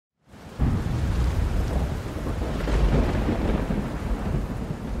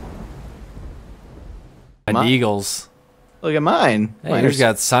And eagles. Look at mine. Hey, he's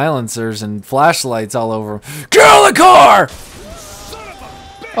got silencers and flashlights all over him. Kill the car!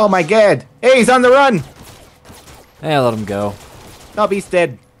 Oh my god. Hey, he's on the run. Hey, let him go. No, he's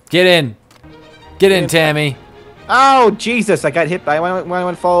dead. Get in. Get in, Tammy. Oh, Jesus. I got hit by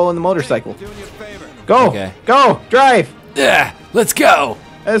one following the motorcycle. Go. Okay. Go. Drive. Yeah, let's go.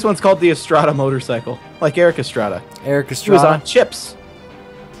 This one's called the Estrada motorcycle. Like Eric Estrada. Eric He was Estrada. on chips.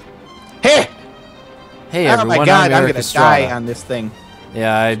 Hey! Hey, Oh everyone, my god, I'm Eric gonna Estrada. die on this thing.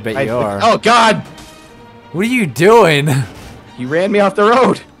 Yeah, I bet you are. Oh god! What are you doing? You ran me off the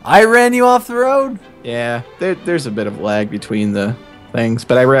road. I ran you off the road? Yeah, there's a bit of lag between the things,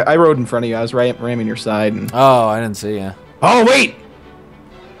 but I rode in front of you. I was ramming your side. And... Oh, I didn't see you. Oh, wait!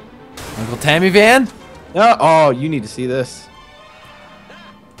 Uncle Tammy Van? No, oh, you need to see this.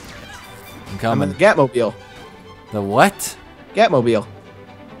 I'm I'm coming. in the Gatmobile. The what? Gatmobile.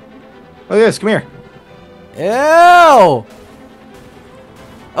 Look at this, come here. Ew!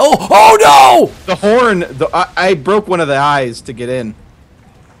 Oh, oh no! The horn, I broke one of the eyes to get in.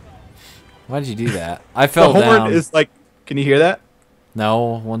 Why'd you do that? I fell The horn down. is like, can you hear that?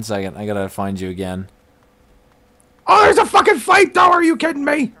 No, 1 second. I gotta find you again. Oh, there's a fucking flamethrower, are you kidding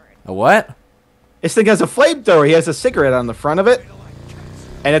me? A what? This thing has a flamethrower. He has a cigarette on the front of it.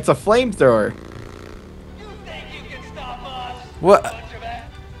 And it's a flamethrower. What?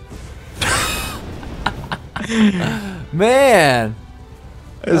 Man.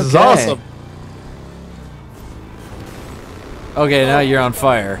 This is awesome. Okay, now you're on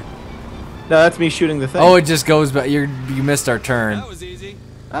fire. No, that's me shooting the thing. Oh, it just goes back. You missed our turn. That was easy.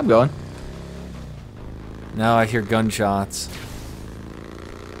 I'm going. Now I hear gunshots.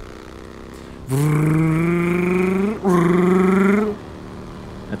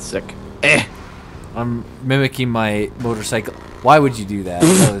 That's sick. Eh. I'm mimicking my motorcycle. Why would you do that?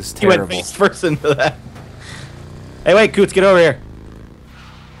 That was He went terrible. face first into that. Hey, wait, Coots, get over here.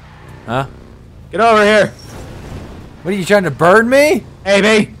 Huh? Get over here. What are you trying to burn me? Hey,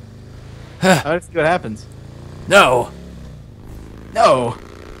 me. Let's see what happens. No. No.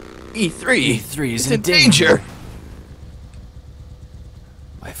 E3. E3 is It's in danger. danger.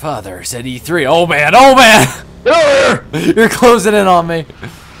 My father said E3. Oh man, oh man! Get over here. You're closing in on me.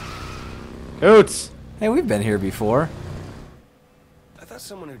 Coots. Hey, we've been here before. I thought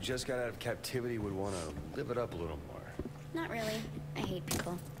someone who just got out of captivity would want to live it up a little more. Not really. I hate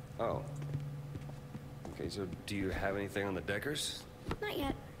people. Oh. Okay, so do you have anything on the Deckers? Not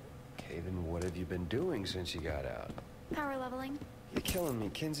yet. Okay, then what have you been doing since you got out? Power leveling. You're killing me,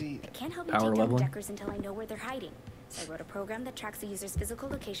 Kinsey. I can't help you Power take down the leveling? Deckers until I know where they're hiding. So I wrote a program that tracks the user's physical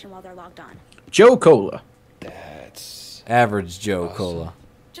location while they're logged on. Joe Cola. That's... Average Joe Awesome. Cola.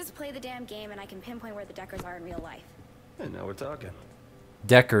 Just play the damn game and I can pinpoint where the Deckers are in real life. And now we're talking.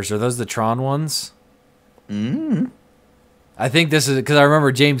 Deckers, are those the Tron ones? Mm. I think this is because I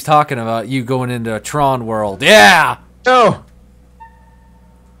remember James talking about you going into a Tron world. Yeah! Oh.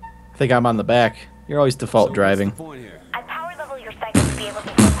 I think I'm on the back. You're always default So driving. what's the point here? I power level your cycle to be able to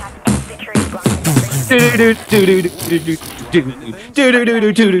go past any security blocks. Dun, dun, dun,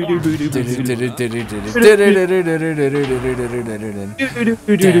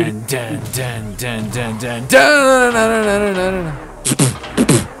 dun, dun, dun, dun.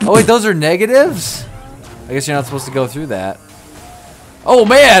 Oh wait, those are negatives? I guess you're not supposed to go through that. Oh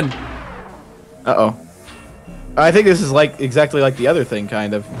man! Uh-oh. I think this is like exactly like the other thing,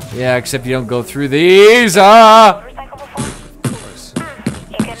 kind of. Yeah, except you don't go through these. Ah! Of course.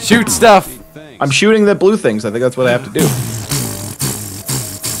 Shoot stuff! Thanks. I'm shooting the blue things. I think that's what I have to do.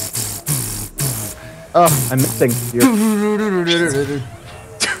 Oh, I'm missing.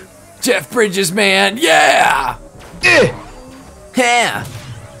 Jeff Bridges, man! Yeah! Yeah!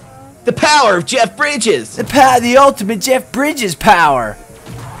 The power of Jeff Bridges. The ultimate Jeff Bridges power!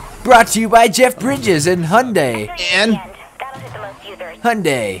 Brought to you by Jeff Bridges and Hyundai. And That'll hit the most users.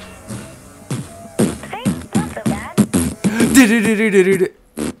 Hyundai. See? Not so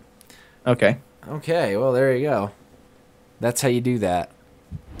bad. okay. Okay, well there you go. That's how you do that.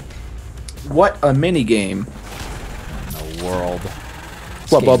 What a mini game. The world.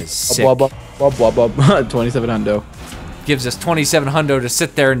 Blah blah game is sick. blah blah blah blah blah. 27 hundo Gives us 27 hundo to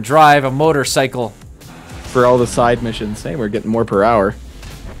sit there and drive a motorcycle. for all the side missions. Hey, we're getting more per hour.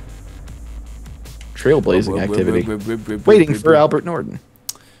 Trailblazing activity. Waiting for Albert Norton.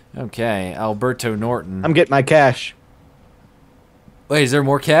 Okay, Alberto Norton. I'm getting my cash. Wait, is there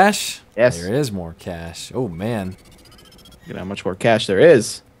more cash? Yes. There is more cash. Oh man. Look at how much more cash there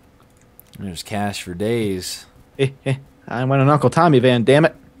is. There's cash for days. I want an Uncle Tommy van, damn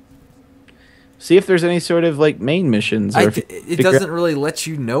it. See if there's any sort of like main missions. Or if you It figure doesn't really let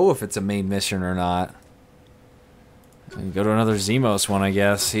you know if it's a main mission or not. And go to another Zemos one, I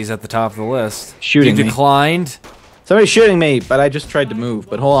guess. He's at the top of the list. Shooting You me. declined. Somebody's shooting me, but I just tried to move.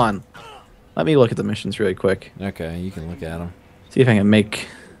 But hold on. Let me look at the missions really quick. Okay, you can look at him. See if I can make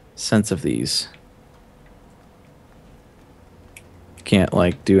sense of these. Can't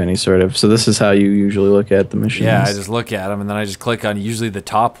like do any sort of. So this is how you usually look at the missions. Yeah, I just look at him and then I just click on usually the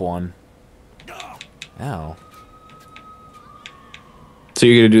top one. Ow. So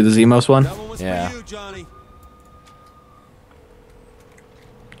you're gonna do the Zemos one? That one was Yeah. for you, Johnny.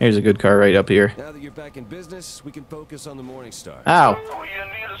 Here's a good car right up here. Now that you're back in business, we can focus on the Morning Star. Ow,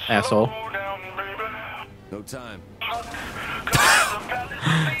 asshole. No time.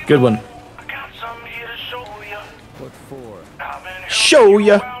 Good one. What for? Show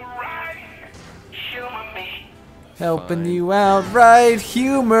ya. Helping you out, right?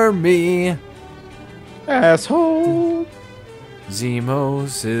 Humor me. Asshole.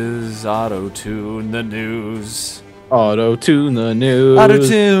 Zemos is auto-tune the news. Auto-tune the news.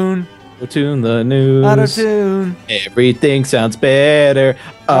 Auto-tune. Auto-tune the news. Auto-tune. Everything sounds better.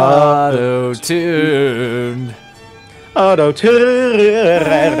 Auto-tune. Auto-tune.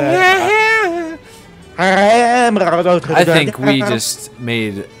 I think we just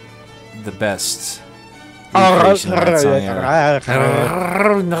made the best recreation of that song ever.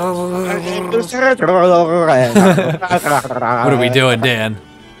 What are we doing, Dan?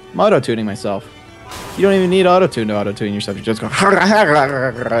 I'm auto-tuning myself. You don't even need auto-tune to auto-tune yourself. You just go. Your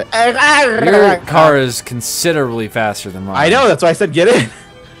car is considerably faster than mine. I know. That's why I said get in.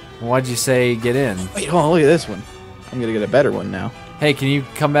 Why'd you say get in? Wait, hold on. Look at this one. I'm gonna get a better one now. Hey, can you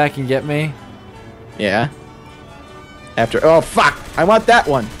come back and get me? Yeah. After. Oh fuck! I want that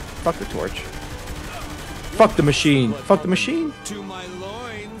one. Fuck the torch. Fuck the machine. Fuck the machine. To my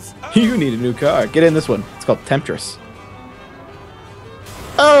loins. You need a new car. Get in this one. It's called Temptress.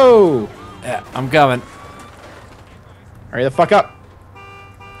 Oh! Yeah, I'm coming. Hurry the fuck up.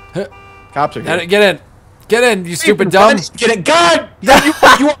 Huh. Cops are here. Get in. Get in, you stupid dumb. Get it. God!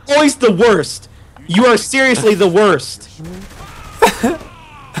 you are always the worst. You are seriously the worst.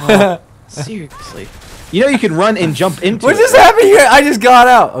 Oh, seriously. You know you can run and jump into What it. just happened here? I just got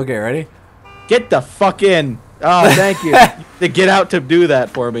out. Okay, ready? Get the fuck in. Oh, thank you. To get out to do that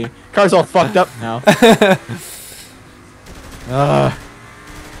for me. Car's all fucked up now.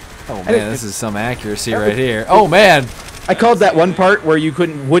 Oh man, this is some accuracy right here. Oh man. I called that one part where you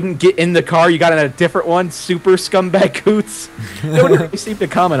wouldn't get in the car. You got in a different one. Super scumbag coots. Nobody really seemed to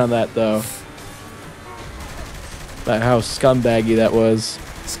comment on that though. About how scumbaggy that was.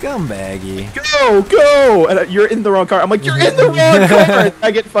 Scumbaggy. Go! And you're in the wrong car. I'm like, you're in the wrong car. I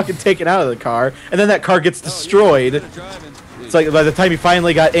get fucking taken out of the car, and then that car gets destroyed. It's like by the time you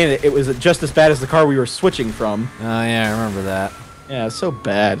finally got in it, it was just as bad as the car we were switching from. Oh yeah, I remember that. Yeah, it's so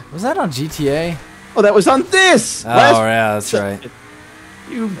bad. Was that on GTA? Oh, that was on this. Oh yeah, that's right.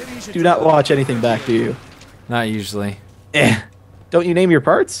 You do not watch anything back, do you? Not usually. Don't you name your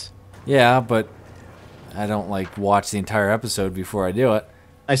parts? Yeah, but I don't like watch the entire episode before I do it.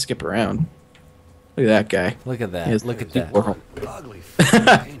 I skip around. Look at that guy. Look at that. Yes, Look at that. Ugly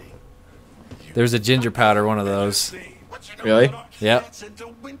painting. There's a ginger powder one of those. Really? Yep.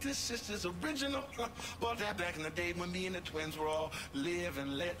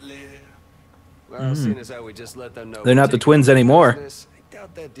 Well, seeing as how we just let them know They're not the we're twins taking anymore. business, I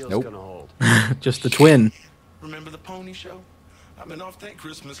doubt that deal's Nope. gonna hold. Just the twin. Remember the pony show? I've been off that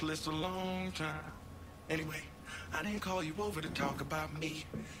Christmas list a long time. Anyway, I didn't call you over to talk about me.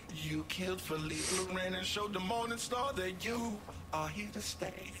 You killed Philippe Loren and showed the Morning Star that you are here to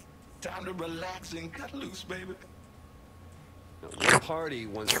stay. Time to relax and cut loose, baby. The party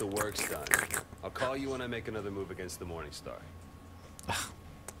once the work's done. I'll call you when I make another move against the Morning Star.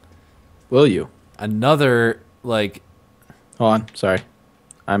 Will you? Another like. Hold on. Sorry.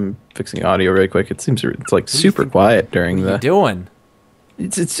 I'm fixing audio really quick. It seems it's like super quiet during What are you the. doing?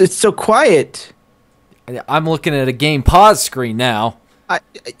 It's so quiet. I'm looking at a game pause screen now.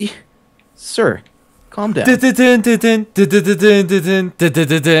 Sir, calm down. All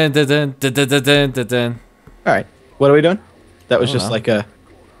right. What are we doing? That was I don't just know. like a.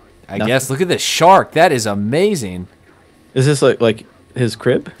 I guess. Look at this shark. That is amazing. Is this like his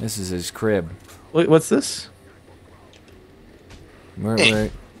crib? This is his crib. What's this? Where?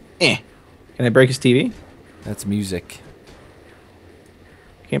 Can I break his TV? That's music.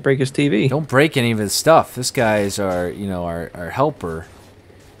 Can't break his TV. Don't break any of his stuff. This guy is our helper.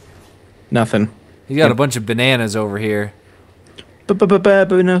 Nothing. He's got a bunch of bananas over here.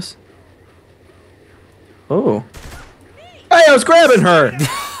 Baboons. Oh. Hey, I was grabbing her.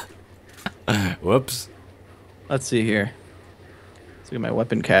 Whoops. Let's see here. Let's look at my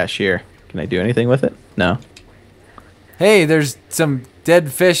weapon cache here. Can I do anything with it? No. Hey, there's some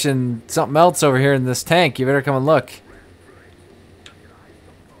dead fish and something else over here in this tank. You better come and look.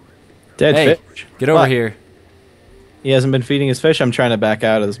 Dead Hey, fish. get over What? here. He hasn't been feeding his fish. I'm trying to back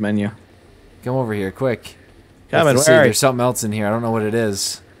out of this menu. Come over here, quick. Coming, Let's see, where are you? there's something else in here. I don't know what it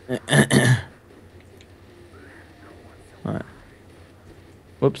is. What?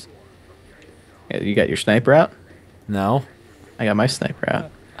 Whoops. Yeah, you got your sniper out? No. I got my sniper out.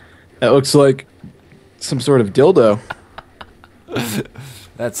 That looks like some sort of dildo.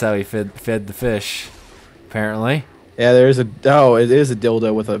 That's how he fed the fish, apparently. Yeah, there is a... Oh, it is a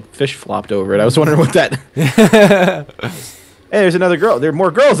dildo with a fish flopped over it. I was wondering what that... Hey, there's another girl. There are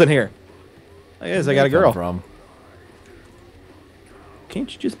more girls in here. I guess I got a girl. From?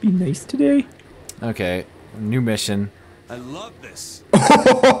 Can't you just be nice today? Okay, new mission. I love this.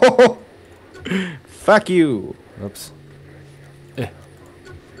 Fuck you. Oops.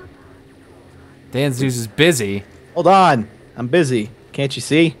 Dan's news is busy. Hold on. I'm busy. Can't you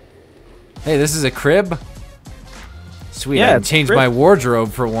see? Hey, this is a crib? Sweet, Yeah, I can it's a change crib. my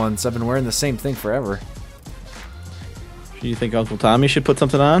wardrobe for once. I've been wearing the same thing forever. Do you think Uncle Tommy should put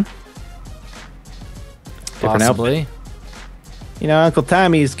something on? Different outfit. Possibly. You know, Uncle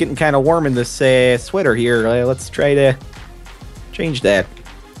Tommy's getting kind of warm in this sweater here. Let's try to change that.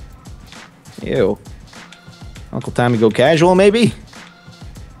 Ew. Uncle Tommy go casual, maybe?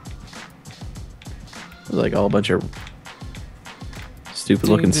 It's like all a bunch of stupid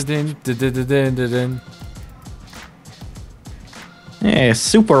looking stuff. Yeah,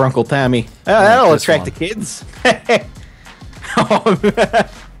 super Uncle Tommy. That'll this attract one. the kids.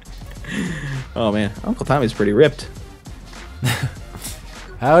 Oh man, Uncle Tommy's pretty ripped.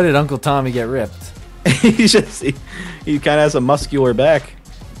 How did Uncle Tommy get ripped? he kind of has a muscular back.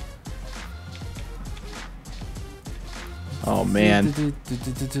 Oh man.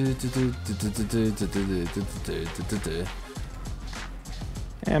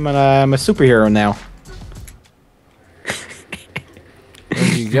 I'm a superhero now.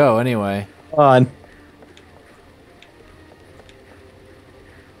 Where'd you go anyway? On.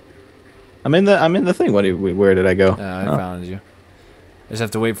 I'm in the thing. Where did I go? I found you. I just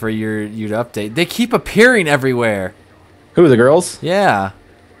have to wait for you to update. They keep appearing everywhere. Who, the girls? Yeah.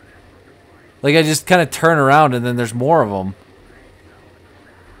 Like I just kind of turn around and then there's more of them.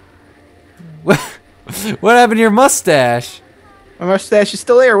 What happened to your mustache? My mustache is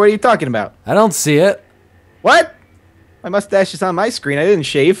still there. What are you talking about? I don't see it. What? My mustache is on my screen. I didn't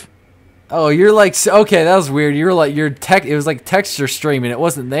shave. Oh, you're like okay. That was weird. You were like it was like texture streaming. It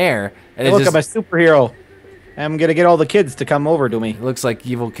wasn't there. And Hey, look, I'm a superhero. I'm gonna get all the kids to come over to me. It looks like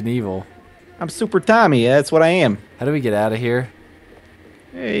Evil Knievel. I'm Super Tommy. That's what I am. How do we get out of here?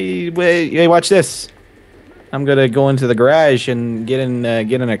 Hey, wait, hey, watch this. I'm gonna go into the garage and get in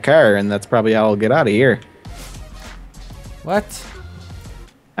a car, and that's probably how I'll get out of here. What?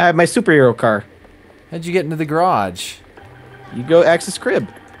 I have my superhero car. How'd you get into the garage? You go access crib.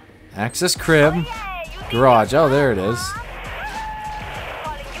 Access crib. Garage. Oh, there it is.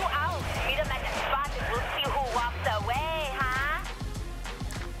 Calling you out. Meet 'em at the spot and we'll see who walks away, huh?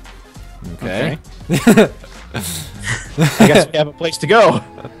 Okay. I guess we have a place to go.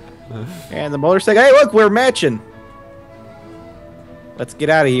 And the motorcycle. Hey, look, we're matching. Let's get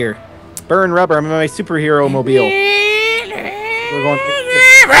out of here. Burn rubber. I'm in my superhero mobile. We're going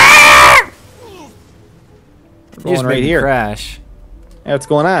You just right made me here. crash. Hey, what's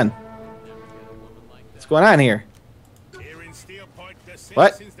going on? What's going on here?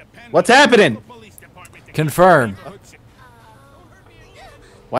 What? What's happening? Confirm.